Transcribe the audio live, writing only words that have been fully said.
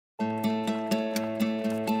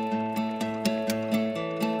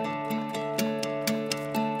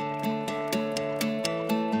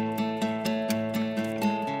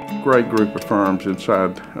great group of firms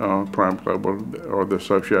inside PrimeGlobal, or the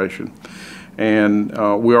association. And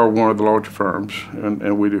we are one of the larger firms,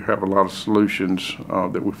 and we do have a lot of solutions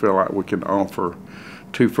that we feel like we can offer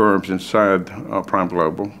to firms inside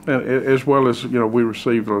PrimeGlobal, and as well as, we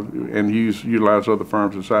receive and utilize other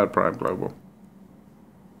firms inside PrimeGlobal.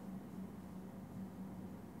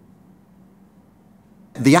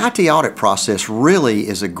 The IT audit process really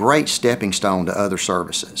is a great stepping stone to other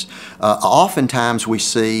services. Oftentimes we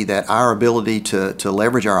see that our ability to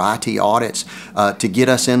leverage our IT audits to get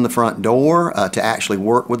us in the front door, to actually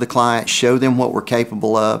work with the client, show them what we're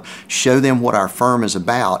capable of, show them what our firm is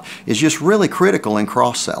about, is just really critical in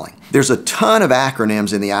cross-selling. There's a ton of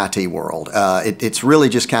acronyms in the IT world. It's really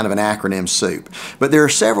just kind of an acronym soup. But there are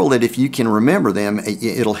several that if you can remember them,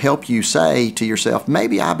 it'll help you say to yourself,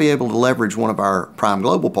 maybe I'll be able to leverage one of our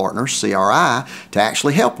PrimeGlobal partners, CRI, to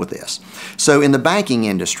actually help with this. So in the banking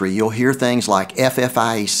industry, you'll hear things like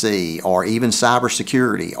FFIEC, or even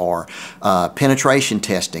cybersecurity, or penetration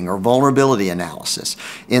testing, or vulnerability analysis.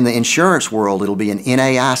 In the insurance world, it'll be an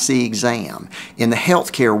NAIC exam. In the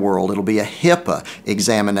healthcare world, it'll be a HIPAA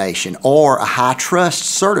examination, or a high trust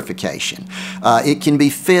certification. It can be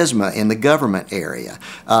FSMA in the government area.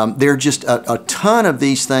 There are just a ton of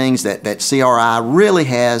these things that CRI really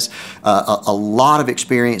has a lot of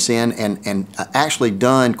experience in, and actually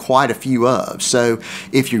done quite a few of. So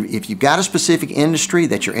if you've got a specific industry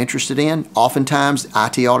that you're interested in, oftentimes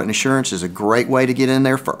IT audit and insurance is a great way to get in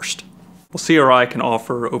there first. Well, CRI can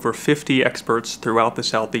offer over 50 experts throughout the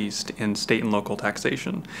Southeast in state and local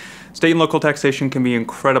taxation. State and local taxation can be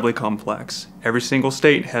incredibly complex. Every single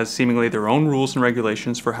state has seemingly their own rules and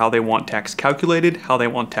regulations for how they want tax calculated, how they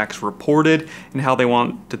want tax reported, and how they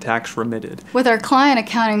want the tax remitted. With our client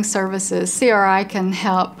accounting services, CRI can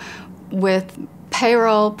help with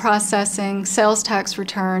payroll processing, sales tax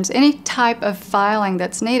returns, any type of filing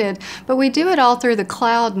that's needed, but we do it all through the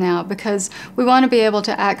cloud now because we want to be able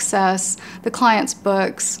to access the client's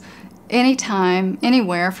books anytime,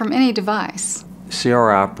 anywhere, from any device.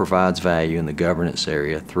 CRI provides value in the governance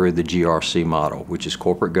area through the GRC model, which is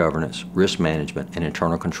corporate governance, risk management, and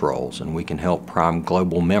internal controls, and we can help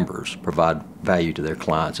PrimeGlobal members provide value to their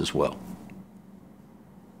clients as well.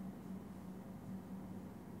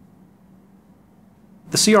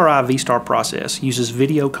 The CRI V-Star process uses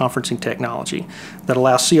video conferencing technology that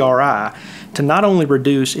allows CRI to not only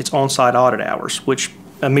reduce its on-site audit hours, which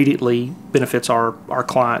immediately benefits our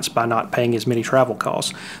clients by not paying as many travel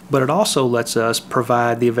costs, but it also lets us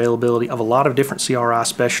provide the availability of a lot of different CRI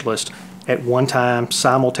specialists at one time,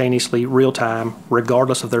 simultaneously, real time,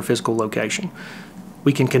 regardless of their physical location.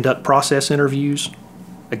 We can conduct process interviews,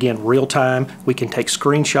 again, real time. We can take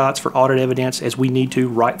screenshots for audit evidence as we need to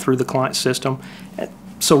right through the client system.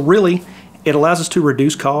 So really, it allows us to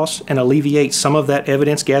reduce costs and alleviate some of that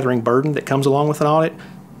evidence gathering burden that comes along with an audit,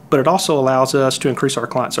 but it also allows us to increase our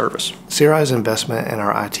client service. CRI's investment in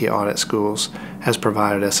our IT audit schools has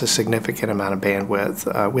provided us a significant amount of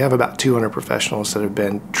bandwidth. We have about 200 professionals that have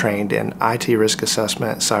been trained in IT risk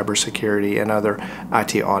assessment, cybersecurity, and other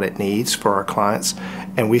IT audit needs for our clients,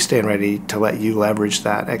 and we stand ready to let you leverage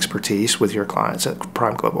that expertise with your clients at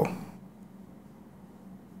PrimeGlobal.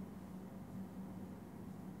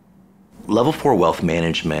 Level 4 Wealth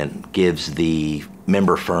Management gives the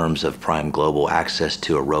member firms of PrimeGlobal access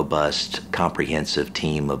to a robust, comprehensive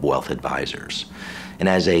team of wealth advisors. And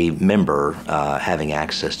as a member, having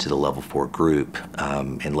access to the Level 4 group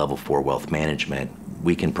and Level 4 Wealth Management,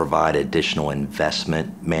 we can provide additional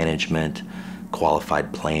investment management,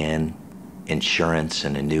 qualified plan, insurance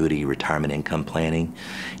and annuity retirement income planning,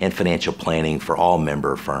 and financial planning for all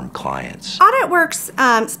member firm clients.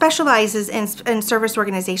 AuditWorks specializes in service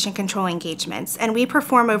organization control engagements, and we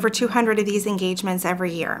perform over 200 of these engagements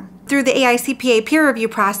every year. Through the AICPA peer review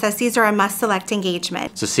process, these are a must-select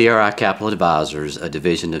engagement. So CRI Capital Advisors, a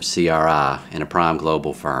division of CRI and a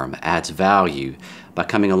PrimeGlobal firm, adds value by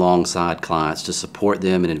coming alongside clients to support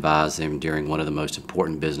them and advise them during one of the most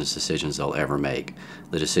important business decisions they'll ever make,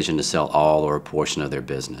 the decision to sell all or a portion of their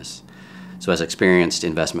business. So as experienced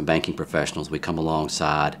investment banking professionals, we come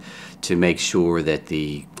alongside to make sure that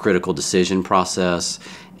the critical decision process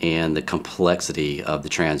and the complexity of the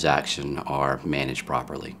transaction are managed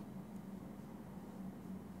properly.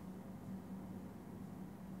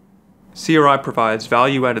 CRI provides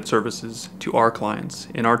value-added services to our clients,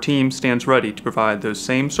 and our team stands ready to provide those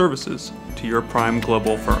same services to your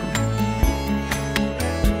PrimeGlobal firm.